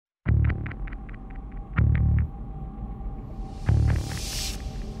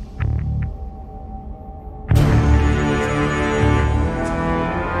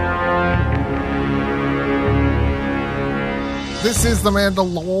This is The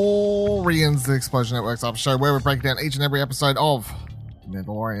Mandalorians, the Explosion Network's up show, where we break down each and every episode of The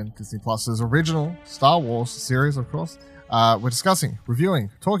Mandalorian, Disney Plus's original Star Wars series, of course. We're discussing, reviewing,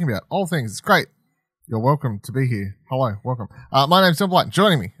 talking about all things. It's great. You're welcome to be here. Hello, welcome. My name's Tim Blight.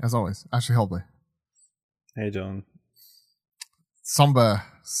 Joining me, as always, Ashley Hobley. Hey, John. Somber,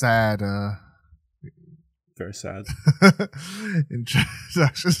 sad, very sad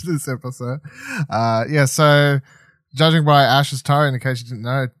introduction to this episode. So judging by Ash's tone, in case you didn't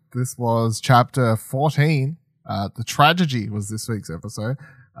know, this was chapter 14. The Tragedy was this week's episode.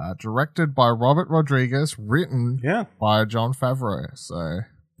 Directed by Robert Rodriguez, written by Jon Favreau. So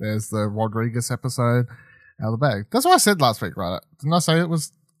there's the Rodriguez episode out of the bag. That's what I said last week, right? Didn't I say it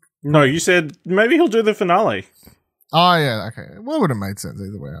was? No, you said maybe he'll do the finale. Oh, yeah, okay. Well, it would have made sense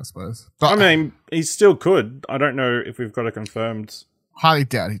either way, I suppose. But I mean, he still could. I don't know if we've got it confirmed. Highly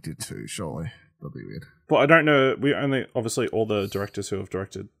doubt he did too, surely. That'd be weird. But I don't know. We only, obviously, all the directors who have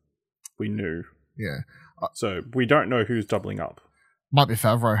directed, we knew. Yeah. So we don't know who's doubling up. Might be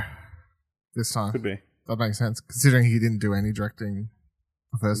Favreau this time. Could be. That makes sense, considering he didn't do any directing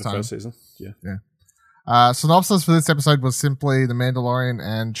the first time. First season, yeah. Synopsis for this episode was simply the Mandalorian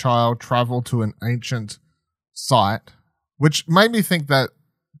and child travel to an ancient site, which made me think that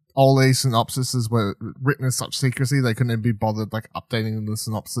all these synopsises were written in such secrecy they couldn't even be bothered like updating the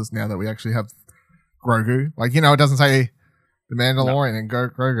synopsis now that we actually have Grogu. Like, it doesn't say the Mandalorian and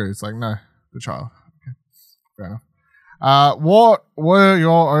Grogu. It's like, no, the child. Okay. Fair enough. What were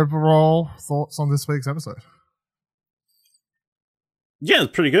your overall thoughts on this week's episode? Yeah,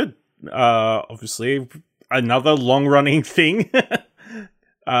 it's pretty good. Obviously, another long-running thing.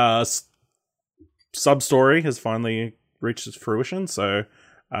 Sub-story has finally reached its fruition, so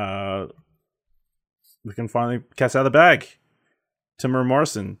we can finally cast out of the bag. Temuera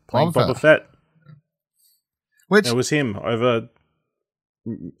Morrison playing Boba Fett. Which it was him over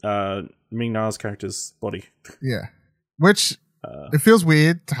Ming-Na's character's body. Yeah. Which it feels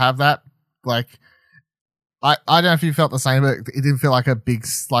weird to have that. Like, I don't know if you felt the same, but it didn't feel like a big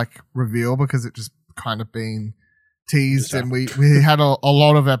reveal because it just kind of been teased, and we had a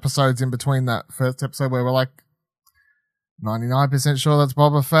lot of episodes in between that first episode where we're like 99% sure that's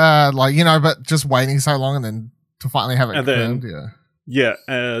Boba Fett, but just waiting so long and then to finally have it confirmed.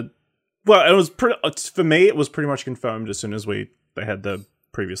 Well, it was for me. It was pretty much confirmed as soon as they had the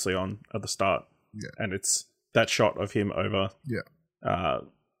previously on at the start. Yeah, and it's that shot of him over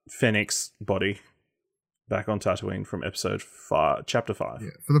Fennec's body back on Tatooine from episode 5, chapter 5. Yeah.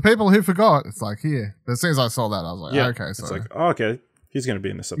 For the people who forgot, it's like here. But as soon as I saw that, I was like, okay. So it's like, okay, he's going to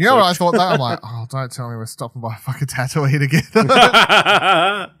be in this episode. You know what I thought that? I'm like, oh, don't tell me we're stopping by fucking Tatooine again.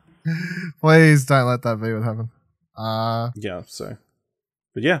 Please don't let that be what happened.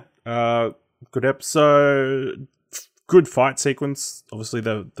 Good episode. Good fight sequence. Obviously,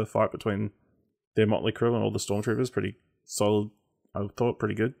 the fight between their motley crew and all the stormtroopers, pretty solid. I thought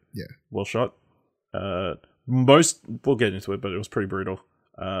pretty good. Yeah, well shot. We'll get into it, but it was pretty brutal.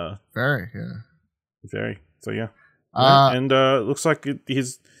 Very. So yeah, and looks like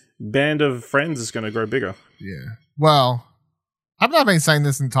his band of friends is going to grow bigger. Yeah. Well, haven't I been saying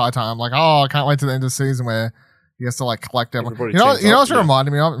this the entire time? Like, I can't wait to the end of the season where he has to like collect everyone. You know what it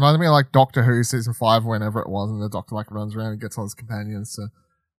reminded me of? It reminded me of like Doctor Who season 5, whenever it was, and the Doctor like runs around and gets all his companions to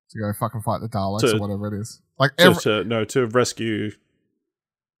go fucking fight the Daleks or whatever it is. Like to rescue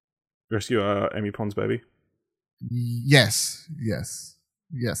Amy Pond's baby. Yes,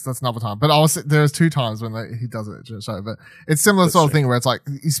 that's another time. But there's 2 times when he does it in the show. But it's similar sort of thing where it's like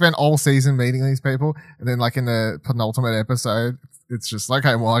you spend all season meeting these people, and then like in the penultimate episode, it's just like,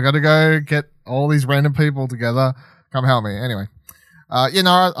 okay, well, I got to go get all these random people together. Come help me. Anyway, I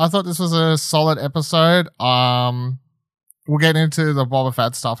thought this was a solid episode. We'll get into the Boba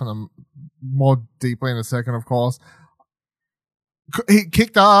Fett stuff more deeply in a second, of course. He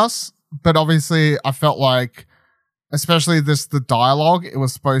kicked ass, but obviously I felt like, especially the dialogue, it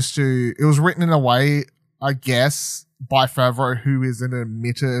was written in a way, I guess, by Favreau, who is an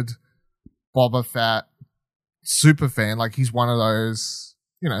admitted Boba Fett super fan. Like, he's one of those,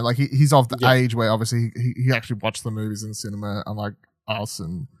 like he's of the age where obviously he actually watched the movies in the cinema, unlike us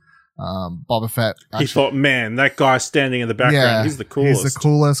and Boba Fett. He thought, man, that guy standing in the background, he's the coolest. He's the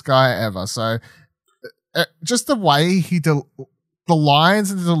coolest guy ever. So just the way the lines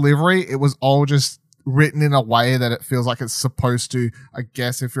and the delivery, it was all just written in a way that it feels like it's supposed to. I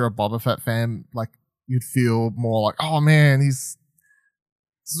guess if you're a Boba Fett fan, like, you'd feel more like, oh man, this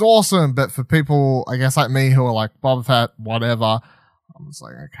is awesome. But for people, I guess like me, who are like, Boba Fett, whatever, I'm just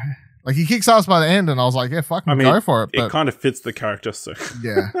like, okay. Like, he kicks ass by the end, and I was like, yeah, fucking go for it. But it kind of fits the character, so.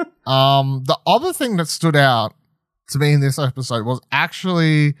 Yeah. The other thing that stood out to me in this episode was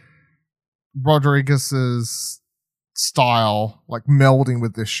actually Rodriguez's style, like melding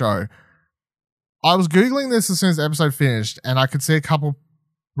with this show. I was Googling this as soon as the episode finished, and I could see a couple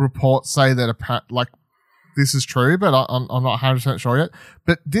reports say that like this is true, but I'm not 100% sure yet.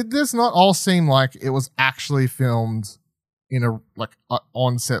 But did this not all seem like it was actually filmed in a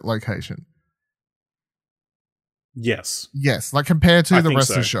on-set location? Yes. Yes, like compared to I the think rest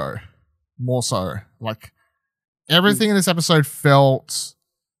so. of the show. More so. Like everything in this episode felt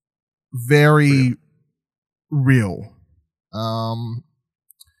very real.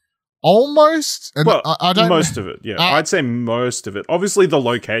 Almost. And Well, I don't most of it, yeah. I'd say most of it. Obviously, the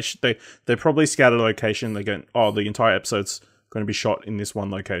location, they probably scouted a location. They're going, oh, the entire episode's going to be shot in this one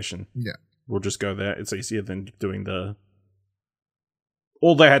location. Yeah. We'll just go there. It's easier than doing the...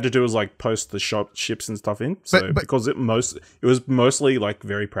 All they had to do was like post the ships and stuff in. So but because it was mostly like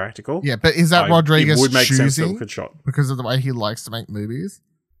very practical. Yeah, but is that Rodriguez it would make sense that choosing it could shot. because of the way he likes to make movies?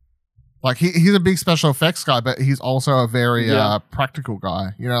 Like he's a big special effects guy, but he's also a very practical guy.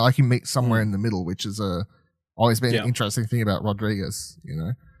 You know, like he meets somewhere in the middle, which is always been an interesting thing about Rodriguez. You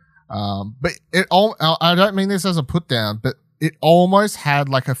know, but I don't mean this as a put down, but it almost had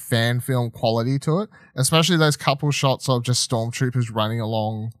like a fan film quality to it, especially those couple shots of just stormtroopers running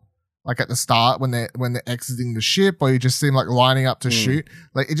along, like at the start when they're exiting the ship, or you just see them like lining up to shoot.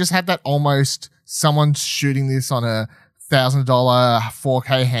 Like it just had that almost someone shooting this on a $1,000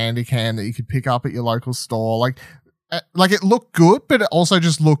 4K handycam that you could pick up at your local store. Like it looked good, but it also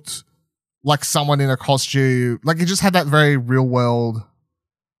just looked like someone in a costume. Like it just had that very real world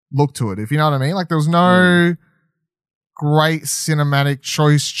look to it, if you know what I mean. Like there was no great cinematic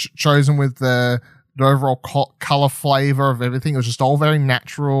choice chosen with the overall color flavor of everything. It was just all very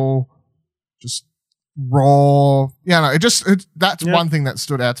natural, just raw. Yeah, no, that's one thing that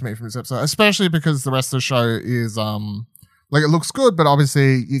stood out to me from this episode, especially because the rest of the show is like it looks good, but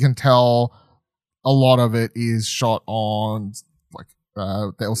obviously you can tell a lot of it is shot on like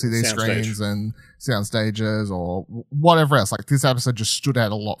the LCD screens and sound stages or whatever else. Like this episode just stood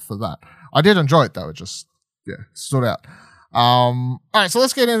out a lot for that. I did enjoy it though. It just stood out. All right, so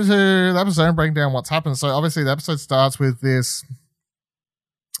let's get into the episode and break down what's happened. So obviously the episode starts with this.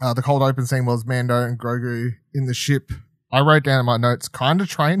 The cold open scene was Mando and Grogu in the ship. I wrote down in my notes, kind of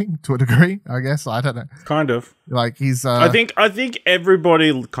training to a degree, I guess. I don't know. Kind of. Like he's. I think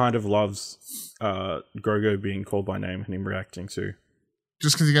everybody kind of loves Grogu being called by name and him reacting to.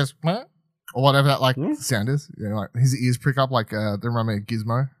 Just because he goes, what? Or whatever that sound is. You know, like his ears prick up like they remind me of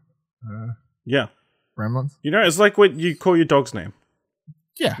Gizmo. Yeah. Gremlins. You know, it's like when you call your dog's name.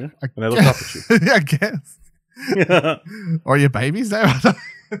 Yeah. And they look up at you. Yeah, I guess. Or your baby's name.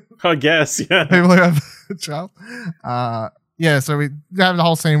 I guess, yeah. People who have a child. Yeah, so we have the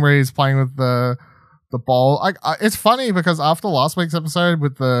whole scene where he's playing with the ball. It's funny because after last week's episode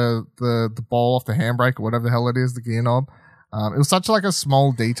with the ball off the handbrake or whatever the hell it is, the gear knob, it was such like a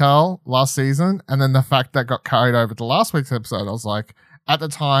small detail last season, and then the fact that got carried over to last week's episode, I was like, at the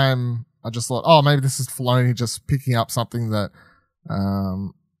time, I just thought, oh, maybe this is Filoni just picking up something that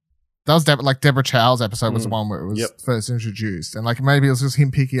that was Deborah Chow's episode was the one where it was first introduced, and like maybe it was just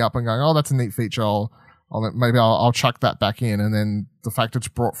him picking up and going, oh, that's a neat feature. I'll chuck that back in, and then the fact it's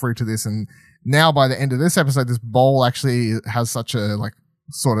brought through to this, and now by the end of this episode, this bowl actually has such a like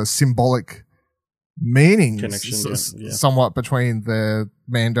sort of symbolic meaning, connection, somewhat between the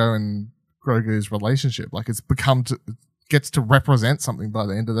Mando and Grogu's relationship. Like it's gets to represent something by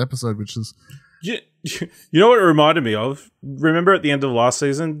the end of the episode, which is. You know what it reminded me of? Remember at the end of last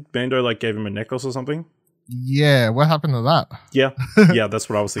season, Mando like gave him a necklace or something? Yeah, what happened to that? Yeah, that's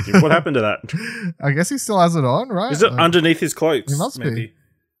what I was thinking. What happened to that? I guess he still has it on, right? Is it underneath his clothes? It must maybe. Be.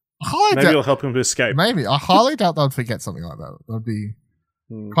 Maybe it'll help him to escape. Maybe. I highly doubt they'd forget something like that. That'd be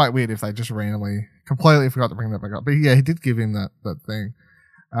quite weird if they just randomly, completely forgot to bring that back up. But yeah, he did give him that thing.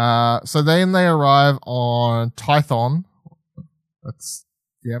 So then they arrive on Tython. I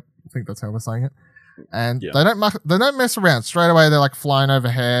think that's how we're saying it. And they don't mess around. Straight away, they're like flying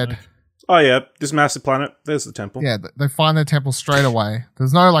overhead. Oh yeah, this massive planet. There's the temple. Yeah, they find the temple straight away.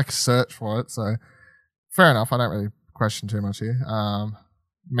 There's no like search for it, so fair enough. I don't really question too much here.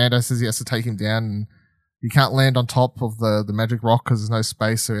 Mando says he has to take him down, and he can't land on top of the magic rock because there's no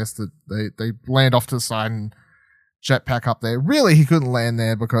space. So he has to. They land off to the side and jetpack up there. Really, he couldn't land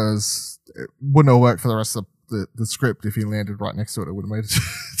there because it wouldn't have worked for the rest of the script. If he landed right next to it, it would have made it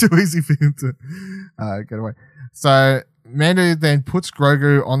too easy for him to get away. So Mando then puts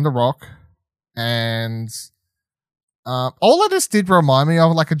Grogu on the rock, and all of this did remind me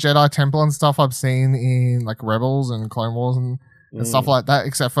of like a Jedi temple and stuff I've seen in like Rebels and Clone Wars and and stuff like that,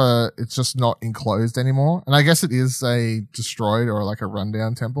 except for it's just not enclosed anymore. And I guess it is a destroyed or like a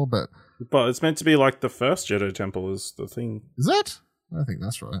rundown temple, but it's meant to be like the first Jedi temple is the thing. Is it? I think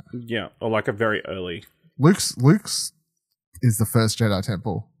that's right. Yeah, or like a very early. Luke's is the first Jedi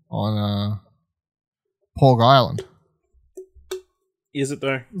temple on Porg Island. Is it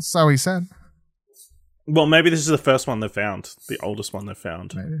though? So he said. Well, maybe this is the first one they found, the oldest one they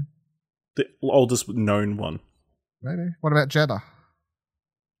found. Maybe. The oldest known one. Maybe. What about Jeddah?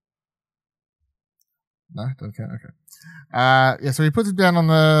 No, don't count. Okay. Yeah, so he puts it down on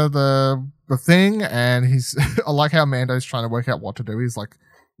the thing, and he's. I like how Mando's trying to work out what to do. He's like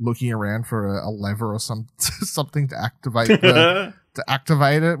looking around for a lever or something to activate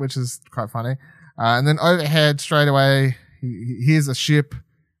it, which is quite funny. And then overhead straight away, he hears a ship.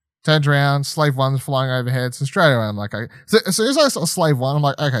 Turns around, Slave One's flying overhead. So straight away, I'm like, okay. So as soon as I saw Slave One, I'm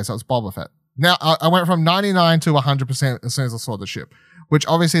like, okay, so it's Boba Fett. Now I went from 99 to 100% as soon as I saw the ship, which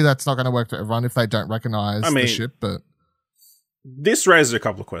obviously that's not going to work for everyone if they don't recognize the ship. But this raises a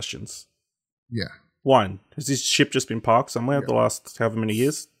couple of questions. Yeah. One, has this ship just been parked somewhere the last however many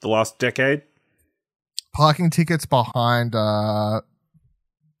years? The last decade? Parking tickets behind the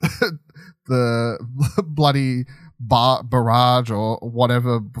bloody barrage or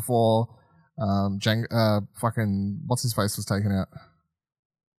whatever before fucking what's his face was taken out.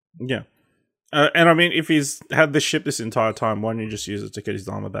 Yeah. And I mean, if he's had this ship this entire time, why don't you just use it to get his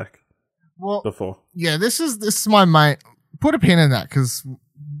armor back? Well, before. Yeah, this is my mate. Put a pin in that because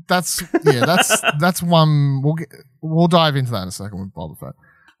that's one. We'll dive into that in a second with Boba Fett.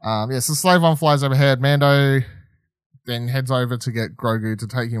 So Slave One flies overhead. Mando then heads over to get Grogu to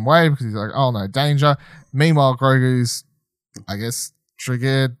take him away because he's like, oh no, danger. Meanwhile, Grogu's, I guess,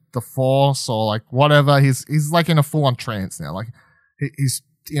 triggered the Force or like whatever. He's like in a full on trance now. Like he's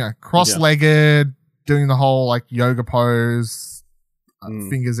cross-legged, doing the whole like yoga pose,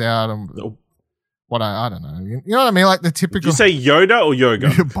 fingers out and what I don't know. You know what I mean? Like the typical. Did you say Yoda or yoga?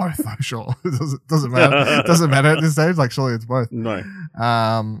 Both, though. Sure, it doesn't matter. It doesn't matter at this stage. Like surely it's both. No.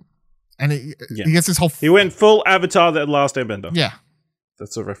 And he gets this whole. He went full Avatar, that last Airbender. Yeah,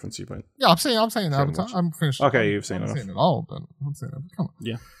 that's a reference you made. Yeah, I'm saying Avatar. I'm finished. Okay, you've seen it. I've seen it all, but I've seen it. Come on.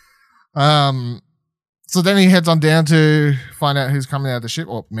 Yeah. So then he heads on down to find out who's coming out of the ship,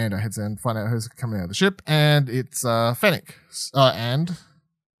 or Mando heads in to find out who's coming out of the ship, and it's Fennec and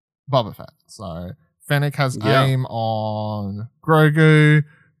Boba Fett. So Fennec has aim on Grogu.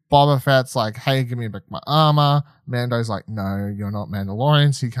 Boba Fett's like, hey, give me back my armor. Mando's like, no, you're not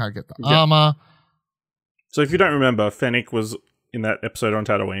Mandalorian, so you can't get the armor. So if you don't remember, Fennec was in that episode on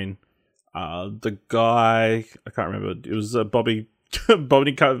Tatooine. The guy, I can't remember, it was Bobby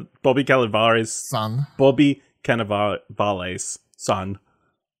Cannavale's son. Bobby Cannavale's son,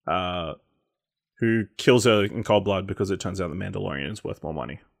 who kills her in cold blood because it turns out the Mandalorian is worth more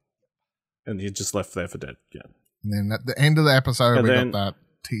money. And he's just left there for dead. Yeah. And then at the end of the episode, got that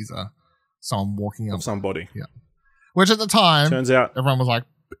teaser. Someone walking up. Of somebody. Yeah. Which at the time, turns out everyone was like,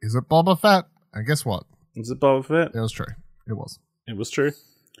 is it Boba Fett? And guess what? Is it Boba Fett? It was true. It was. It was true.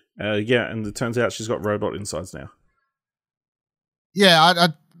 And it turns out she's got robot insides now. Yeah,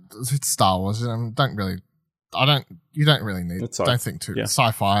 it's Star Wars. You don't really need. Don't think too. Yeah.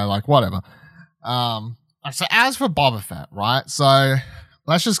 Sci-fi, like whatever. So as for Boba Fett, right? So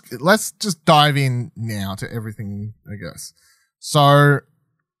let's just dive in now to everything, I guess. So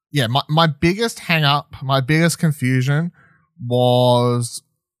yeah, my biggest hang up, my biggest confusion was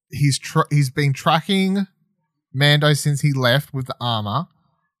he's been tracking Mando since he left with the armor.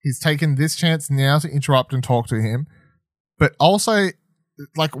 He's taken this chance now to interrupt and talk to him. But also,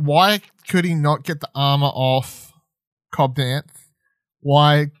 like, why could he not get the armor off Cobb Vanth?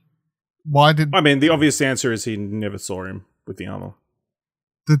 Why did... I mean, the obvious answer is he never saw him with the armor.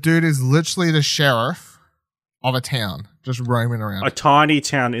 The dude is literally the sheriff of a town, just roaming around. A tiny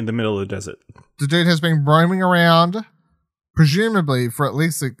town in the middle of the desert. The dude has been roaming around, presumably, for at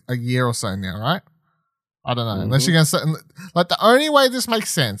least a year or so now, right? I don't know. Mm-hmm. Unless you're going to say... Like, the only way this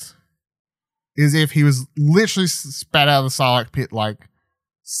makes sense is if he was literally spat out of the Sarlacc pit like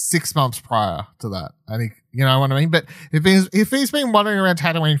 6 months prior to that. And he, you know what I mean? But if he's been wandering around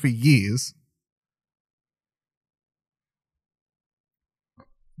Tatooine for years,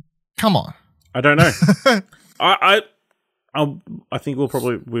 come on. I don't know. I think we'll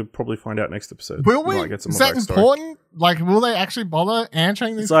probably find out next episode. Will we? Is that important? Like, will they actually bother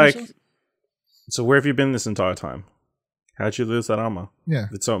answering these questions? So where have you been this entire time? How'd you lose that armor? Yeah.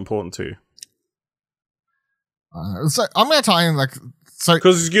 It's so important to you. So I'm going to tell you, like, so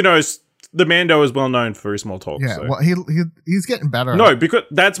because the Mando is well known for his small talk. Yeah, so. well, he's getting better. No, because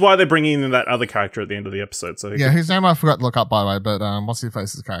that's why they're bringing in that other character at the end of the episode. So yeah, his name I forgot to look up, by the way, but what's his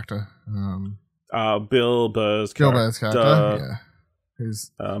face's character? Bill Burr's Bill character. Burr's character, yeah.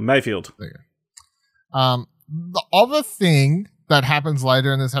 Who's Mayfield. there you go. The other thing that happens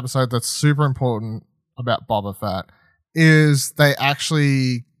later in this episode that's super important about Boba Fett is they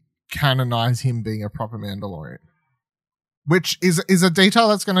actually canonize him being a proper Mandalorian, which is a detail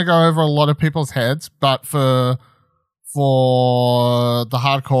that's going to go over a lot of people's heads, but for the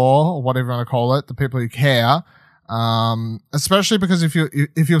hardcore, or whatever you want to call it, the people who care, especially because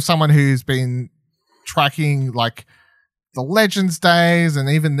if you're someone who's been tracking like the Legends days, and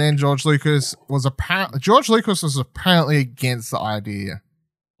even then George Lucas was apparently against the idea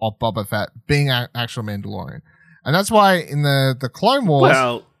of Boba Fett being an actual Mandalorian, and that's why in the Clone Wars,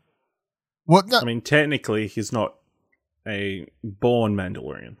 I mean, technically he's not a born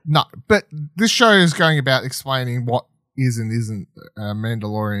Mandalorian. No, but this show is going about explaining what is and isn't a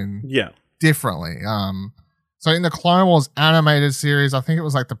Mandalorian differently. So in the Clone Wars animated series, I think it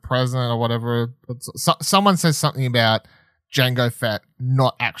was like the president or whatever, someone says something about Jango Fett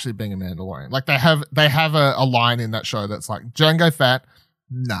not actually being a Mandalorian. Like they have a line in that show that's like, Jango Fett,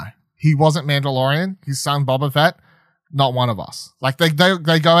 no, he wasn't Mandalorian. His son Boba Fett, not one of us. Like they go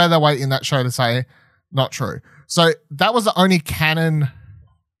out of their way in that show to say not true. So that was the only canon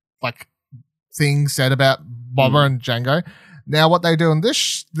like thing said about Boba and Jango. Now what they do in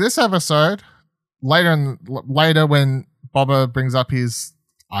this episode later when Boba brings up his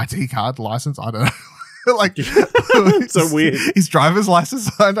ID card license, I don't know. Like so weird. His driver's license.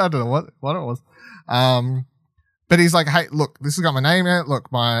 I don't know what it was. But he's like, hey, look, this has got my name in it. Look,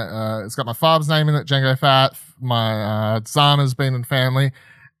 it's got my father's name in it, Jango Fett. My Zana's been in family.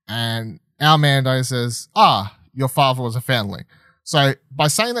 And our Mando says, your father was a foundling. So by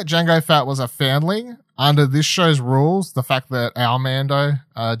saying that Jango Fett was a foundling, under this show's rules, the fact that our Mando,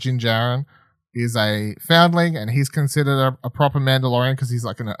 Din Djarin, is a foundling and he's considered a proper Mandalorian because he's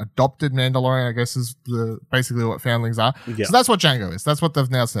like an adopted Mandalorian, I guess is basically what foundlings are. Yeah. So that's what Jango is. That's what they've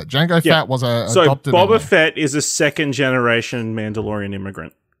now said. Jango Fett was adopted. So Boba Fett is a second generation Mandalorian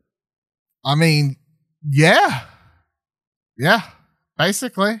immigrant. I mean, yeah. Yeah.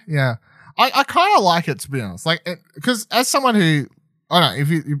 Basically, yeah. I kind of like it, to be honest. Like, because as someone who, I don't know,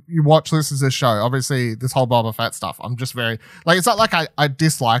 if you watch, listen to this show, obviously this whole Boba Fett stuff, I'm just very, like, it's not like I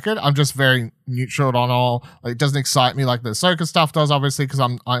dislike it. I'm just very neutral on all, like, it doesn't excite me like the Ahsoka stuff does, obviously, because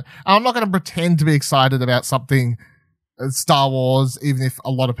I'm not going to pretend to be excited about something Star Wars, even if a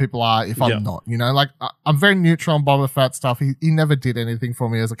lot of people are, if I'm not, you know, like, I'm very neutral on Boba Fett stuff. He never did anything for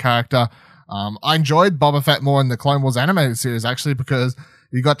me as a character. I enjoyed Boba Fett more in the Clone Wars animated series, actually, because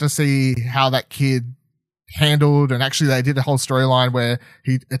you got to see how that kid handled, and actually they did a whole storyline where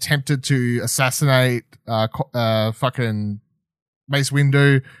he attempted to assassinate fucking Mace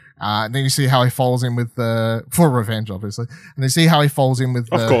Windu, and then you see how he falls in with for revenge, obviously, and you see how he falls in with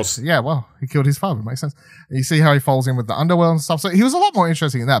of course, he killed his father, makes sense, and you see how he falls in with the underworld and stuff. So he was a lot more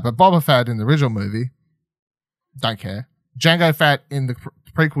interesting in that. But Boba Fett in the original movie, don't care. Jango Fett in the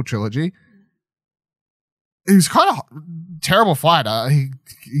prequel trilogy, he was kind of terrible fighter. He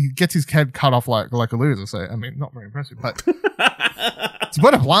gets his head cut off like a loser. So I mean, not very impressive, but to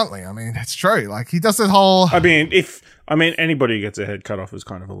put it bluntly, I mean, it's true. Like he does this whole. I mean, anybody who gets their head cut off is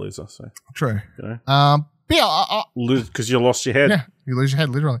kind of a loser. So true. You know? But yeah, lose because you lost your head. Yeah, you lose your head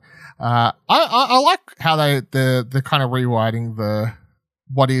literally. I like how they're kind of rewriting the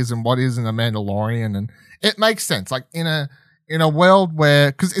what is and what isn't a Mandalorian, and it makes sense. Like in a world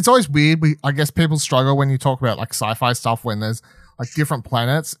where, because it's always weird, I guess people struggle when you talk about like sci-fi stuff when there's like different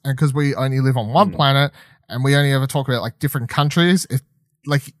planets, and because we only live on one planet and we only ever talk about like different countries, if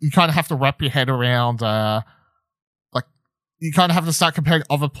like you kind of have to wrap your head around like you kind of have to start comparing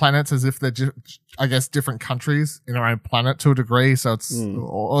other planets as if they're I guess different countries in our own planet to a degree, so it's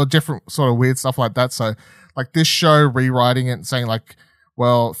or different sort of weird stuff like that. So like this show rewriting it and saying like,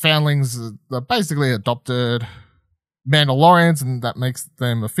 well, foundlings are basically adopted Mandalorians, and that makes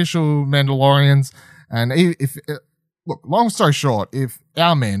them official Mandalorians. And look, long story short, if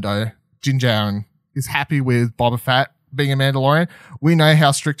our Mando, Din Djarin, is happy with Boba Fett being a Mandalorian, we know how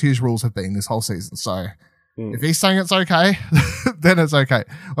strict his rules have been this whole season. So if he's saying it's okay, then it's okay.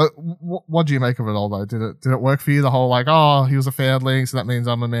 What do you make of it all, though? Did it work for you? The whole like, oh, he was a foundling, so that means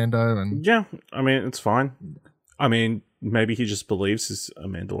I'm a Mando, and yeah, I mean, it's fine. I mean, maybe he just believes he's a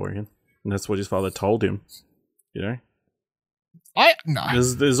Mandalorian, and that's what his father told him. You know. No.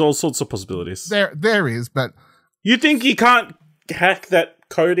 There's all sorts of possibilities. There is, but you think you can't hack that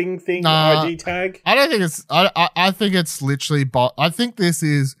coding thing, ID tag? I don't think it's. I think it's literally. I think this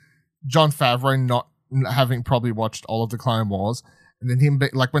is John Favreau not having probably watched all of the Clone Wars, and then him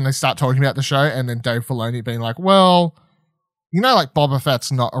like when they start talking about the show, and then Dave Filoni being like, "Well, you know, like Boba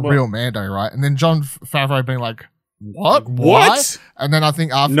Fett's not a real Mando, right?" And then John Favreau being like, "What? Why?" And then I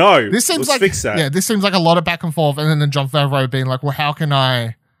think after this seems like fix that. this seems like a lot of back and forth, and then John Favreau being like, "Well, how can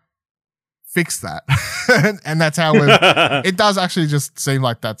I fix that?" and that's how it does actually just seem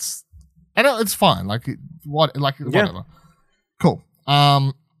like that's. I know it's fine. Like whatever. Cool.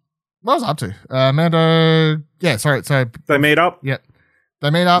 What was I up to? Mando. Yeah, sorry. So they meet up. Yeah,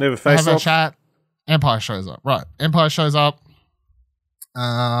 they meet up. Never They face have a off. chat. Empire shows up. Right. Empire shows up.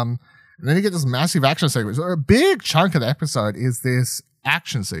 And then you get this massive action sequence. A big chunk of the episode is this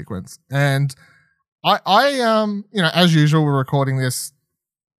action sequence, and I you know, as usual, we're recording this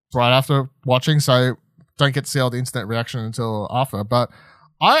right after watching, so don't get to see all the internet reaction until after. But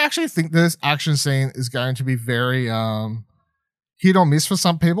I actually think this action scene is going to be very hit or miss for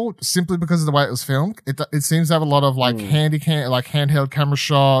some people, simply because of the way it was filmed. It seems to have a lot of like handheld camera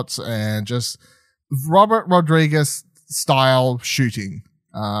shots and just Robert Rodriguez style shooting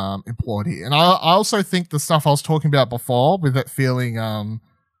in plenty. And I also think the stuff I was talking about before, with it feeling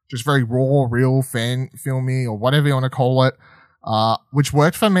just very raw, real, fan filmy, or whatever you want to call it, which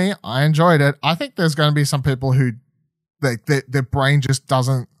worked for me. I enjoyed it. I think there's going to be some people who their brain just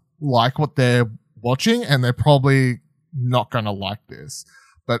doesn't like what they're watching, and they're probably not going to like this.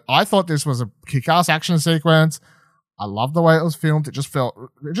 But I thought this was a kick-ass action sequence. I love the way it was filmed. It just felt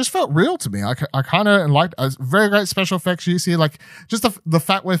real to me. I kind of liked it. Very great special effects you see, like just the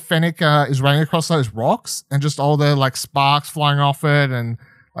fact where Fennec is running across those rocks and just all the like sparks flying off it, and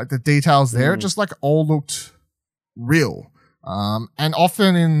like the details there. It just like all looked real. And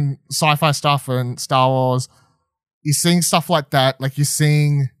often in sci-fi stuff and Star Wars, you're seeing stuff like that. Like you're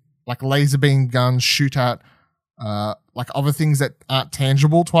seeing like laser beam guns shoot at like other things that aren't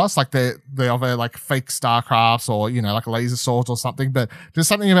tangible to us, like they're other like fake starcrafts, or you know, like laser swords or something. But there's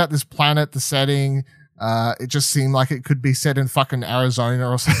something about this planet, the setting. It just seemed like it could be set in fucking Arizona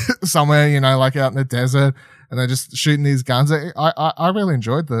or somewhere, you know, like out in the desert, and they're just shooting these guns. I really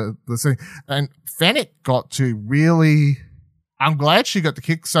enjoyed the scene, and Fennec got to really. I'm glad she got to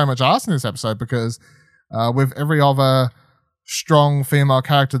kick so much ass in this episode, because with every other strong female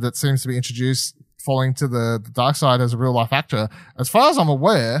character that seems to be introduced falling to the dark side as a real life actor, as far as I'm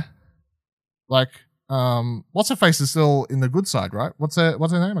aware, like what's her face is still in the good side, right? What's her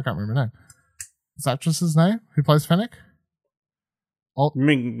name? I can't remember her name. What's the actress's name who plays Fennec?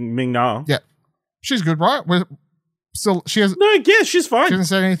 Ming-Na. Yeah, she's good, right? We're still she's fine. She hasn't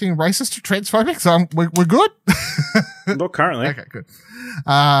said anything racist or transphobic, so we're good. Not currently. Okay, good.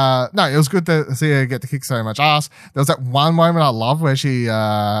 No, it was good to see her get to kick so much ass. There was that one moment I love where she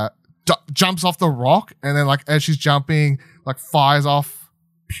jumps off the rock, and then like as she's jumping, like fires off,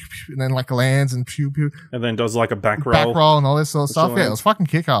 pew, pew, and then like lands and pew pew, and then does like a back roll and all this sort of stuff. Yeah, it was fucking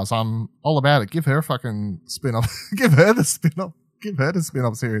kick ass. I'm all about it. Give her a fucking spin off. Give her the spin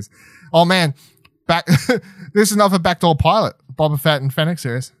off series. Oh man, there's another backdoor pilot, Boba Fett and Fennec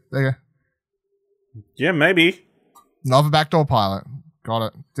series. There you go. Yeah, maybe. Another backdoor pilot. Got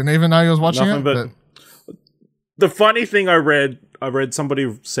it. Didn't even know you was watching it. But the funny thing I read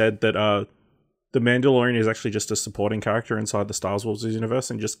somebody said that the Mandalorian is actually just a supporting character inside the Star Wars universe,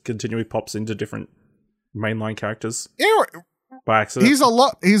 and just continually pops into different mainline characters by accident. He's a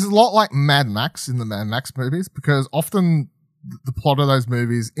lot like Mad Max in the Mad Max movies, because often the plot of those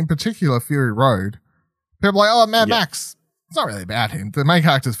movies, in particular Fury Road, people are like, oh, Mad Max. It's not really about him. The main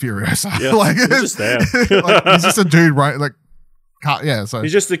character's Furiosa. Yeah, like, he's just there. Like, he's just a dude, right? Like, yeah. So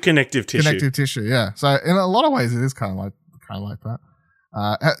he's just a connective tissue. Yeah. So in a lot of ways, it is kind of like that.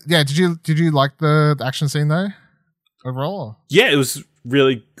 Yeah. Did you like the action scene though? Overall? Yeah, it was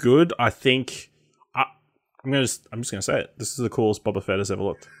really good. I think I'm just gonna say it. This is the coolest Boba Fett has ever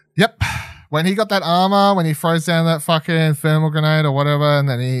looked. Yep. When he got that armor, when he throws down that fucking thermal grenade or whatever, and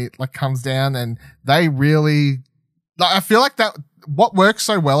then he like comes down, and they really. I feel like that what works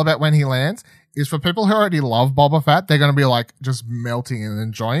so well about when he lands is for people who already love Boba Fett, they're going to be like just melting and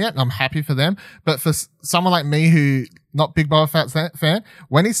enjoying it, and I'm happy for them. But for someone like me who not big Boba Fett fan,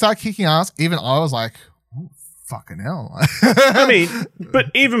 when he started kicking ass, even I was like, oh, fucking hell. I mean,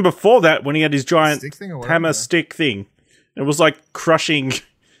 but even before that, when he had his giant hammer stick thing, it was like crushing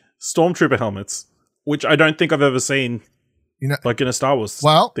stormtrooper helmets, which I don't think I've ever seen, like in a Star Wars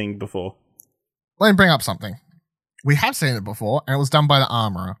thing before. Let me bring up something. We have seen it before, and it was done by the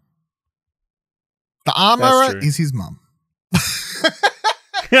Armorer. The Armorer is his mum.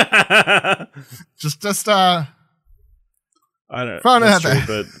 just I don't know. That's true,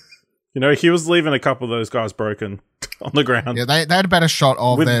 but You know, he was leaving a couple of those guys broken on the ground. Yeah, they had a better shot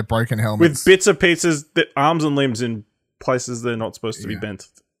of their broken helmets. With bits of pieces, arms and limbs in places they're not supposed to be bent.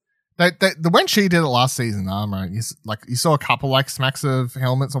 When she did it last season, right, you saw a couple like smacks of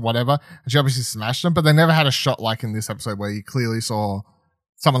helmets or whatever, and she obviously smashed them, but they never had a shot like in this episode where you clearly saw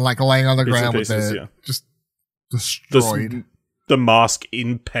someone like laying on the ground with their just destroyed. The mask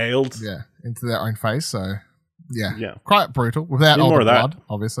impaled. Yeah, into their own face. So, yeah. Quite brutal without all the blood,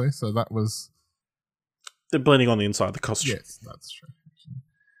 obviously. So that was... They're blending on the inside of the costume. Yes, that's true.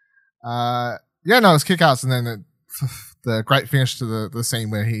 Yeah, no, it was kick-ass. And then the great finish to the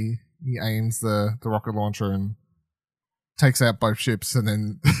scene where he aims the rocket launcher and takes out both ships. And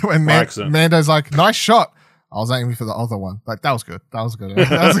then when Mando's like, nice shot. I was aiming for the other one. Like, that was good. That was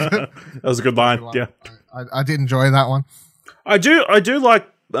a good line. Yeah. I did enjoy that one. I do like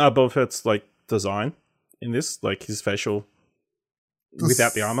Boba Fett's like design in this, like his facial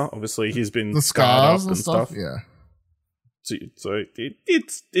without the armor. Obviously, he's been the scars and stuff. Yeah. So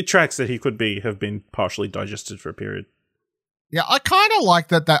it tracks that he could have been partially digested for a period. Yeah, I kind of like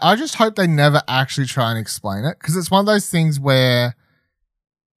that. I just hope they never actually try and explain it, because it's one of those things where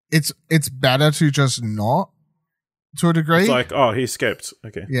it's better to just not, to a degree. It's like, oh, he escaped.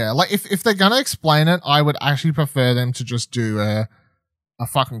 Okay. Yeah, like if they're gonna explain it, I would actually prefer them to just do a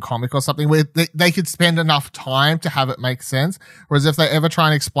fucking comic or something where they could spend enough time to have it make sense. Whereas if they ever try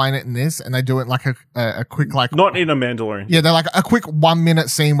and explain it in this and they do it like a quick, like, not in a Mandalorian. Yeah, they're like a quick 1 minute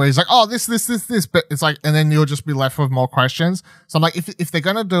scene where he's like, oh, this, but it's like, and then you'll just be left with more questions. So I'm like, if they're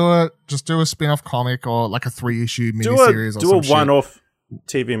gonna do it, just do a spin-off comic or like a 3-issue miniseries or do a one-off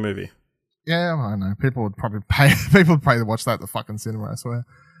TV movie. Yeah, I know. People would probably pay to watch that at the fucking cinema, I swear.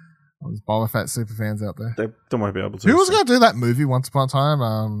 All these Boba Fett super fans out there. They might be able to. Who was going to do that movie once upon a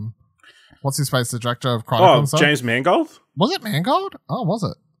time? What's his face? The director of Chronicles? Oh, James Mangold? Was it Mangold? Oh, was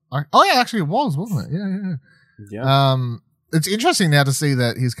it? Yeah, actually it was, wasn't it? Yeah. It's interesting now to see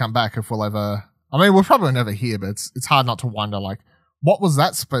that he's come back, if we'll ever... I mean, we'll probably never hear, but it's hard not to wonder, like, what was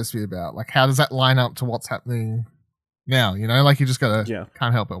that supposed to be about? Like, how does that line up to what's happening now? You know, like, you just can't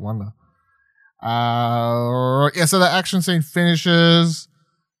help but wonder. So the action scene finishes,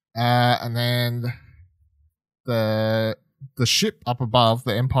 and then the ship up above,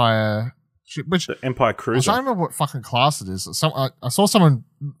 the Empire ship, which the Empire cruiser. I don't remember what fucking class it is. I saw someone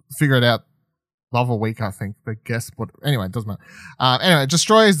figure it out the other week, I think, but guess what? Anyway, it doesn't matter. Anyway, it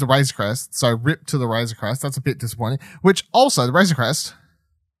destroys the Razor Crest, so rip to the Razor Crest. That's a bit disappointing. Which also, the Razor Crest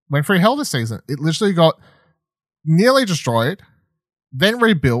went through hell this season. It literally got nearly destroyed, then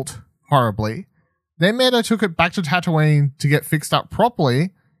rebuilt horribly. Then Mando took it back to Tatooine to get fixed up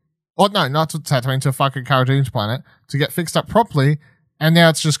properly. Or no, not to Tatooine, to fucking Cara Dune's planet to get fixed up properly. And now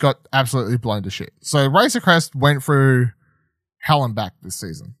it's just got absolutely blown to shit. So Razor Crest went through hell and back this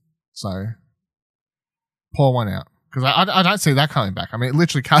season. So pour one out. Because I don't see that coming back. I mean, it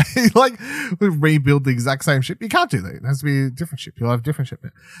literally can't, like, rebuild the exact same ship. You can't do that. It has to be a different ship. You'll have a different ship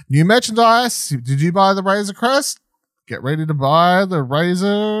now. New merchandise. Did you buy the Razor Crest? Get ready to buy the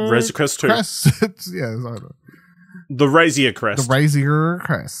Razor Crest 2. Yeah, the Razor Crest. The Razor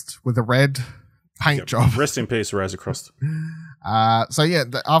Crest with a red paint job. Rest in peace, Razor Crest. So yeah,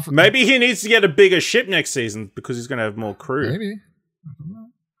 maybe he needs to get a bigger ship next season because he's going to have more crew. Maybe.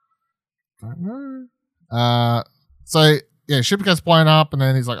 I don't know. So yeah, ship gets blown up, and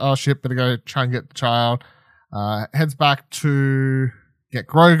then he's like, "Oh shit, better go try and get the child." Heads back to get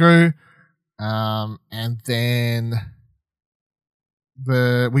Grogu, and then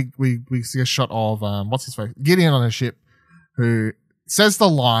we see a shot of what's his face, Gideon on a ship, who says the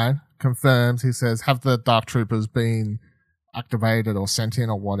line, confirms. He says, "Have the Dark Troopers been activated or sent in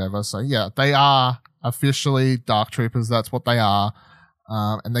or whatever?" So yeah, they are officially Dark Troopers. That's what they are.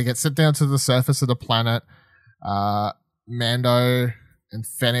 And they get sent down to the surface of the planet. Mando and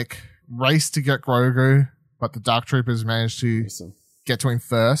Fennec race to get Grogu, but the Dark Troopers manage to get to him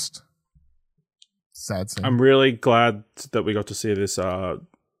first. Sad scene. I'm really glad that we got to see this Iron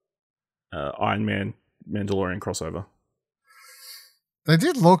Man Mandalorian crossover. They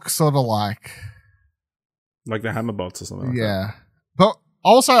did look sort of like the Hammerbots or something. Yeah. But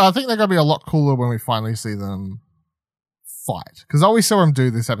also, I think they're going to be a lot cooler when we finally see them fight. Because all we saw them do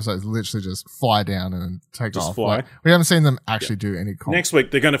this episode is literally just fly down and take off. Fly. Like, we haven't seen them actually do any combat. Next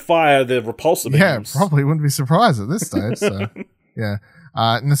week, they're going to fire the repulsor beams. Yeah, probably wouldn't be surprised at this stage. So, yeah.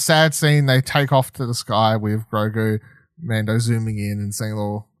 In the sad scene, they take off to the sky with Grogu, Mando zooming in and seeing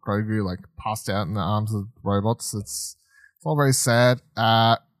little Grogu like passed out in the arms of robots. It's all very sad.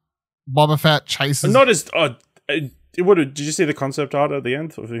 Boba Fett chases. Not as did you see the concept art at the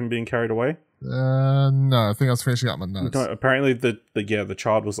end of him being carried away? No, I think I was finishing up my notes. No, apparently the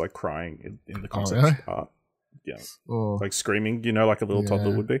child was like crying in the concept really? art. Yeah, Oh, like screaming, like a little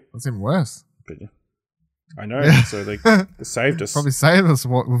toddler would be. that's even worse. But yeah, I know. Yeah. So they saved us. Probably saved us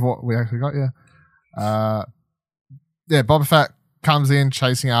with what we actually got, yeah. Yeah, Boba Fett comes in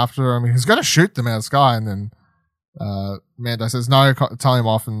chasing after him. He's going to shoot them out of the sky, and then Mando says, no, tell him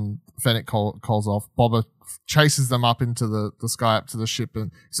off, and Fennec calls off. Boba chases them up into the sky, up to the ship,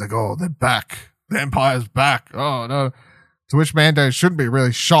 and he's like, oh, they're back. The Empire's back. Oh, no. To which Mando shouldn't be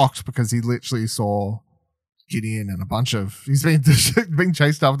really shocked because he literally saw Gideon and a bunch of... He's been being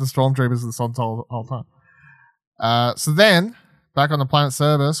chased after the stormtroopers this whole time. So then, back on the planet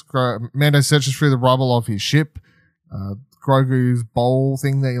Cerberus, Mando searches through the rubble of his ship. Grogu's bowl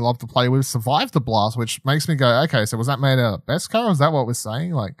thing that he loved to play with survived the blast, which makes me go, okay, so was that made out of Beskar? Is that what we're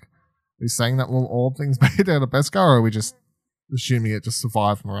saying? Like, are we saying that little orb thing's made out of Beskar, or are we just assuming it just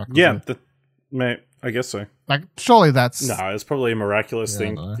survived miraculously? Yeah, mate, I guess so. Like, surely that's... No, it's probably a miraculous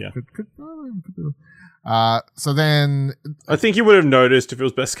thing. Yeah. So then... I think he would have noticed if it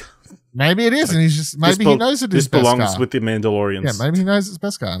was Beskar. Maybe it is, and he's just... Maybe he knows it is Beskar. This belongs with the Mandalorians. Yeah, maybe he knows it's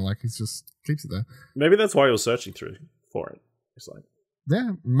Beskar, and like, he just keeps it there. Maybe that's why he was searching through for it. It's like...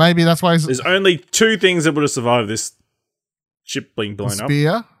 Yeah, maybe that's why he's... There's only two things that would have survived this ship being blown the up.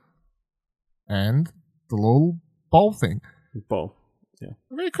 Spear and the little bowl thing. Bowl, yeah.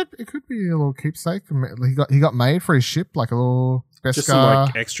 I mean, it could be a little keepsake. He got made for his ship, like a little Beskar. Just some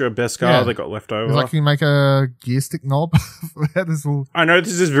like extra Beskar that got left over. It's like you make a gear stick knob. This little... I know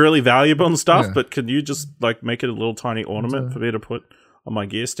this is really valuable and stuff, but could you just like make it a little tiny ornament for me to put on my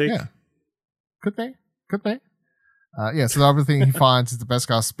gear stick? Yeah, could be. So the other thing he finds is the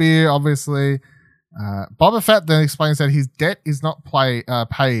Beskar spear, obviously. Boba Fett then explains that his debt is not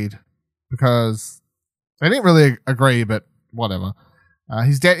paid because they didn't really agree, but whatever.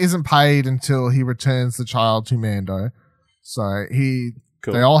 His debt isn't paid until he returns the child to Mando. So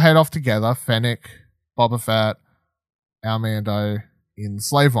they all head off together, Fennec, Boba Fett, our Mando in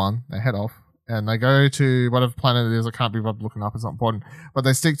Slave One. They head off and they go to whatever planet it is. I can't be bothered looking up. It's not important. But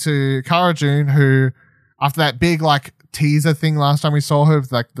they stick to Cara Dune, who... After that big like teaser thing last time we saw her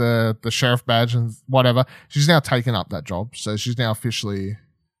with like the sheriff badge and whatever, she's now taken up that job. So she's now officially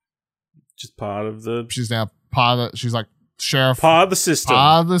just part of the... She's now part of... She's like sheriff... Part of the system.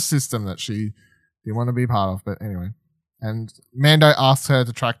 Part of the system that she didn't want to be part of. But anyway. And Mando asks her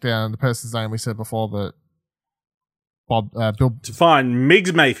to track down the person's name we said before, but Bill... To find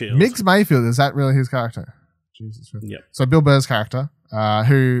Miggs Mayfield. Miggs Mayfield, is that really his character? Jesus. Yeah. So Bill Burr's character,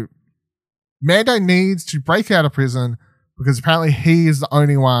 who... Mando needs to break out of prison because apparently he is the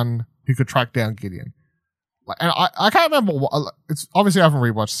only one who could track down Gideon. And I can't remember. It's obviously I haven't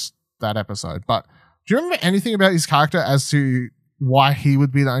rewatched that episode, but do you remember anything about his character as to why he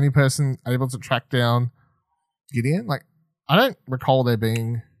would be the only person able to track down Gideon? Like, I don't recall there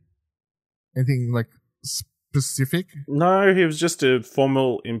being anything like specific. No, he was just a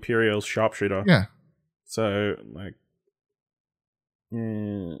formal Imperial sharpshooter. Yeah. So, like,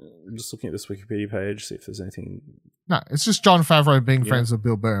 I'm just looking at this Wikipedia page, see if there's anything. No, it's just Jon Favreau being friends with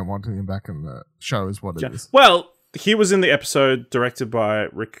Bill Burr and wanting him back in the show is what it is. Well, he was in the episode directed by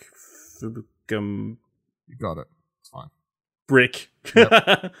Rick Fugum. You got it. It's fine. Rick.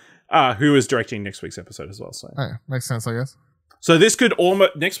 Yep. Who is directing next week's episode as well. So makes sense, I guess. So this could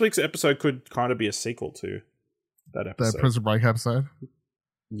almost... Next week's episode could kind of be a sequel to that episode. The Prison Break episode?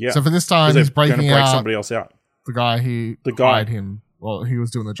 Yeah. So for this time, he's breaking out somebody else out. The guy who hired him. Well, he was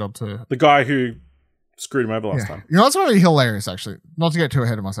doing the job too. The guy who screwed him over last time. You know, it's really hilarious, actually. Not to get too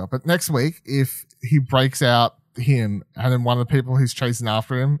ahead of myself, but next week, if he breaks out him, and then one of the people who's chasing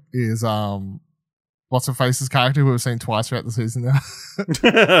after him is what's her face's character, who we've seen twice throughout the season now.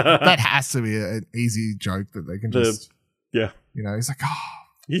 That has to be an easy joke that they can just... Yeah. You know, he's like, oh...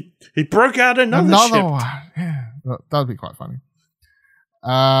 He broke out another ship. One. Yeah. That would be quite funny.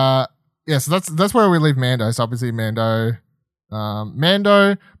 Yeah, so that's where we leave Mando. So obviously Mando...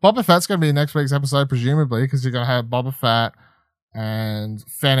 Boba Fett's going to be next week's episode, presumably, because you're going to have Boba Fett and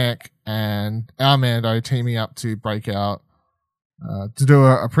Fennec and our Mando teaming up to break out, to do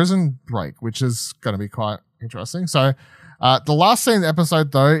a prison break, which is going to be quite interesting. So, the last scene of the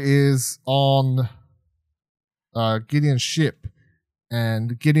episode, though, is on Gideon's ship,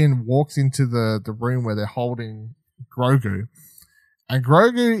 and Gideon walks into the room where they're holding Grogu, and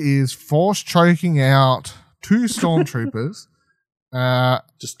Grogu is force choking out two stormtroopers.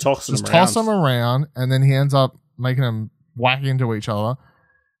 Just toss them around, and then he ends up making them whack into each other,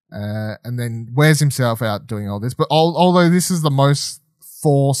 and then wears himself out doing all this. But although this is the most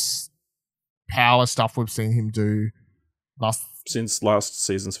force power stuff we've seen him do since last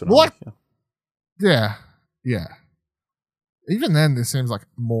season's finale. Yeah. Yeah. Even then, this seems like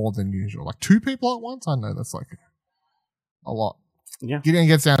more than usual. Like 2 people at once? I know that's like a lot. Yeah. Gideon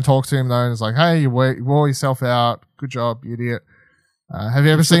gets down and talks to him, though, and is like, hey, you wore yourself out. Good job, you idiot. Have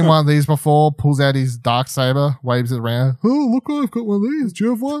you ever seen one of these before? Pulls out his dark saber, waves it around. Oh, look, I've got one of these. Do you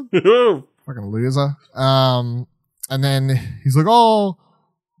have one? Fucking loser. And then he's like, oh,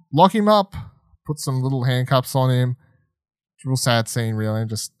 lock him up. Put some little handcuffs on him. Real sad scene, really.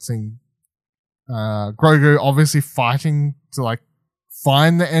 Just seeing Grogu obviously fighting to like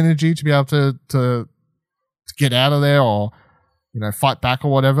find the energy to be able to get out of there, or fight back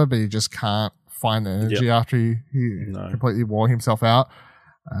or whatever, but he just can't find the energy after he completely wore himself out.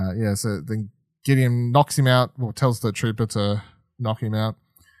 So then Gideon knocks him out, or tells the trooper to knock him out.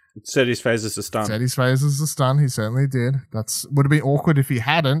 Set his phase as a stun. Set his phase as a stun. He certainly did. Would have been awkward if he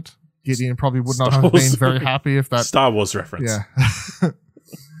hadn't. Gideon probably would not have been very happy if that... Star Wars reference. Yeah.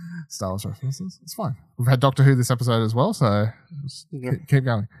 Star Wars references. It's fine. We've had Doctor Who this episode as well, so keep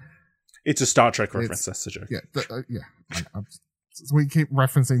going. It's a Star Trek reference. That's the joke. Yeah. We keep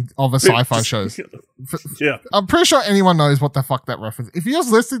referencing other sci-fi shows. Yeah. I'm pretty sure anyone knows what the fuck that reference is. If you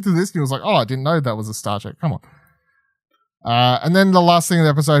was listening to this and you was like, oh, I didn't know that was a Star Trek. Come on. And then the last thing of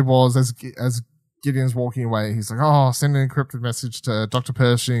the episode was as Gideon's walking away, he's like, oh, send an encrypted message to Dr.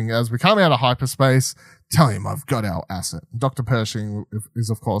 Pershing as we come out of hyperspace. Tell him I've got our asset. Dr. Pershing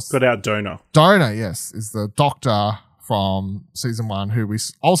is, of course... Got our donor. Donor, yes, is the doctor from season 1, who we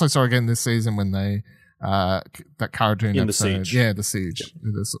also saw again this season when they... that Cara Dune in episode. the Siege. Yeah, the Siege. Yep.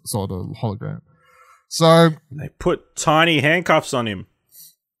 The sort of hologram. So... They put tiny handcuffs on him.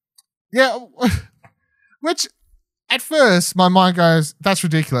 Yeah, which... At first, my mind goes, that's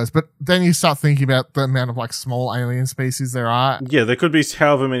ridiculous. But then you start thinking about the amount of like small alien species there are. Yeah, there could be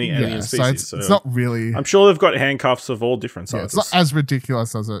however many alien species. So it's not really... I'm sure they've got handcuffs of all different sizes. It's not as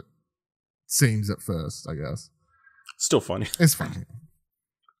ridiculous as it seems at first, I guess. Still funny. It's funny.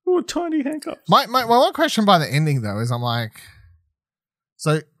 Oh, tiny handcuffs. My one question by the ending, though, is I'm like...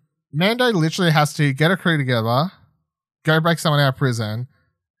 So, Mando literally has to get a crew together, go break someone out of prison...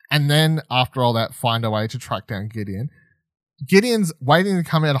 And then, after all that, find a way to track down Gideon. Gideon's waiting to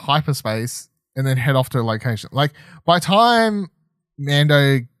come out of hyperspace and then head off to a location. Like, by the time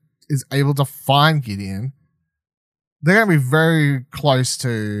Mando is able to find Gideon, they're going to be very close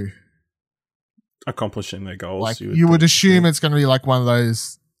to... accomplishing their goals. Like, you would assume it's going to be like one of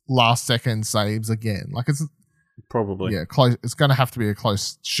those last-second saves again. Like, it's... Probably. Yeah, close. It's going to have to be a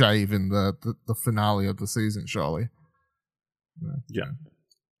close shave in the finale of the season, surely. Yeah.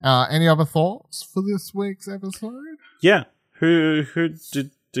 Any other thoughts for this week's episode? Yeah. Who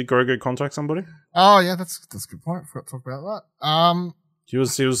did Grogu contact somebody? Oh yeah, that's a good point. I forgot to talk about that. He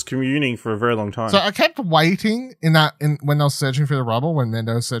was communing for a very long time. So I kept waiting when I was searching for the rubble, when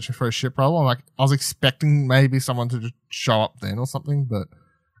Mando was searching for a ship rubble. I was expecting maybe someone to just show up then or something, but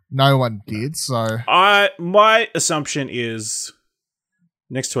no one did. So my assumption is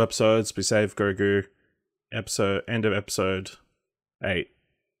next 2 episodes we save Grogu. End of episode 8.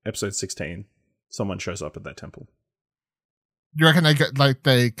 Episode 16, someone shows up at that temple. You reckon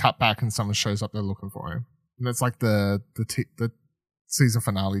they cut back and someone shows up there looking for him? And it's like the season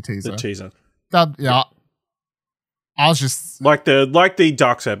finale teaser. The teaser. Yeah. I was just like the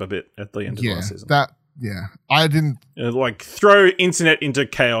Darksaber bit at the end of the last season. I didn't like throw internet into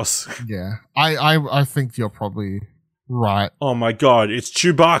chaos. Yeah. I think you're probably right. Oh my god, it's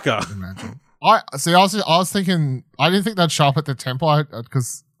Chewbacca. Imagine. I was thinking I didn't think they'd show up at the temple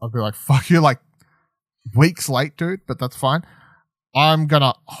because I'd be like, fuck you, like weeks late, dude, but that's fine. I'm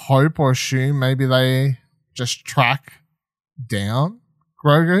gonna hope or assume maybe they just track down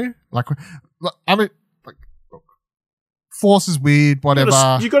Grogu. Like, I mean, like, Force is weird,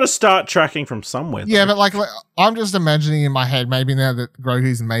 whatever. You got to start tracking from somewhere. Yeah, but like I'm just imagining in my head, maybe now that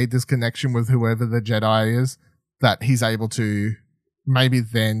Grogu's made this connection with whoever the Jedi is, that he's able to maybe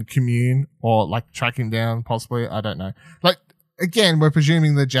then commune or like track him down, possibly. I don't know. Like, again, we're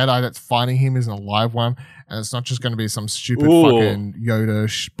presuming the Jedi that's fighting him is an alive one, and it's not just going to be some stupid fucking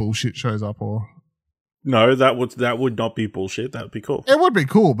Yoda bullshit shows up or. No, that would not be bullshit. That would be cool. It would be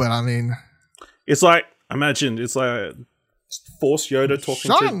cool, but I mean, it's like imagine it's like Force Yoda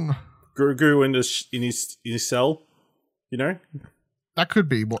talking to Grogu in his cell. You know, that could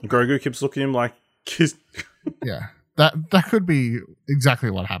be what Grogu keeps looking at him like. Yeah. That could be exactly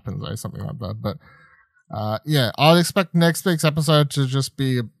what happens, though, something like that. But I'd expect next week's episode to just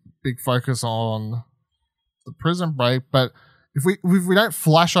be a big focus on the prison break. But if we don't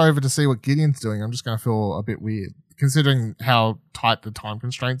flash over to see what Gideon's doing, I'm just going to feel a bit weird, considering how tight the time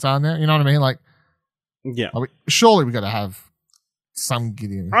constraints are now. You know what I mean? Like, yeah, surely we got to have some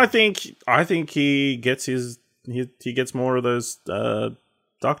Gideon. I think he gets he gets more of those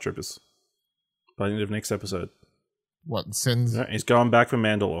Dark Troopers by the end of next episode. What sends? Yeah, he's going back for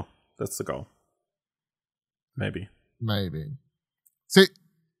Mandalore. That's the goal. Maybe. See,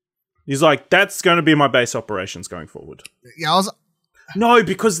 he's like, that's going to be my base operations going forward. Yeah, No,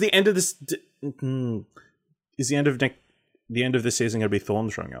 because the end of this is the end of this season going to be Thorn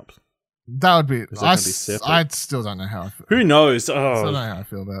showing up. That would be. I separate? still don't know how. I feel. Who knows? I don't know how I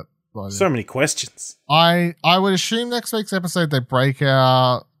feel about. So many questions. I would assume next week's episode they break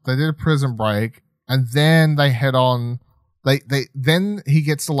out. They did a prison break, and then they head on. Then he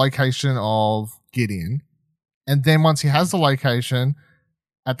gets the location of Gideon, and then once he has the location,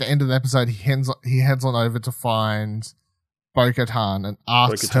 at the end of the episode, he heads on over to find Bo-Katan and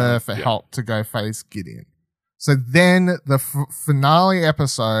asks her for help to go face Gideon. So then the finale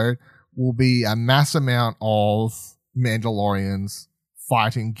episode will be a mass amount of Mandalorians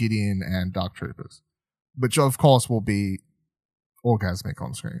fighting Gideon and Dark Troopers, which of course will be orgasmic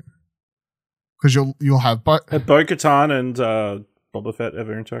on screen. Because you'll have Have Bo-Katan and Boba Fett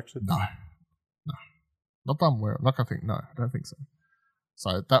ever interacted? No. Not that I'm aware of. Not gonna think. No, I don't think so.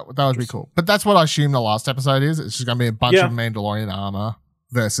 So that would be cool. But that's what I assume the last episode is. It's just gonna be a bunch of Mandalorian armor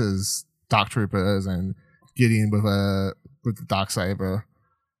versus Dark Troopers and Gideon with the Darksaber or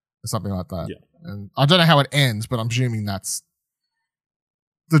something like that. Yeah. And I don't know how it ends, but I'm assuming that's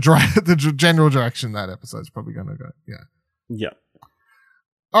the general direction that episode's probably gonna go. Yeah. Yeah.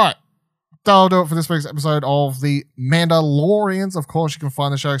 All right. That'll do it for this week's episode of The Mandalorians. Of course, you can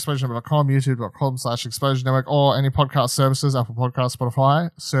find the show at exposurenetwork.com, youtube.com/exposure network, or any podcast services, Apple Podcasts, Spotify.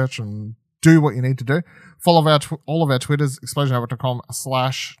 Search and do what you need to do. Follow all of our Twitters,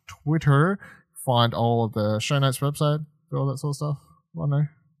 exposurenetwork.com/Twitter. Find all of the show notes for episode, all that sort of stuff. I don't know.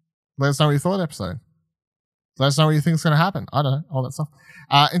 Let us know what you thought of the episode. Let us know what you think is going to happen. I don't know. All that stuff.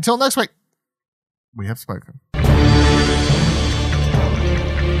 Until next week, we have spoken.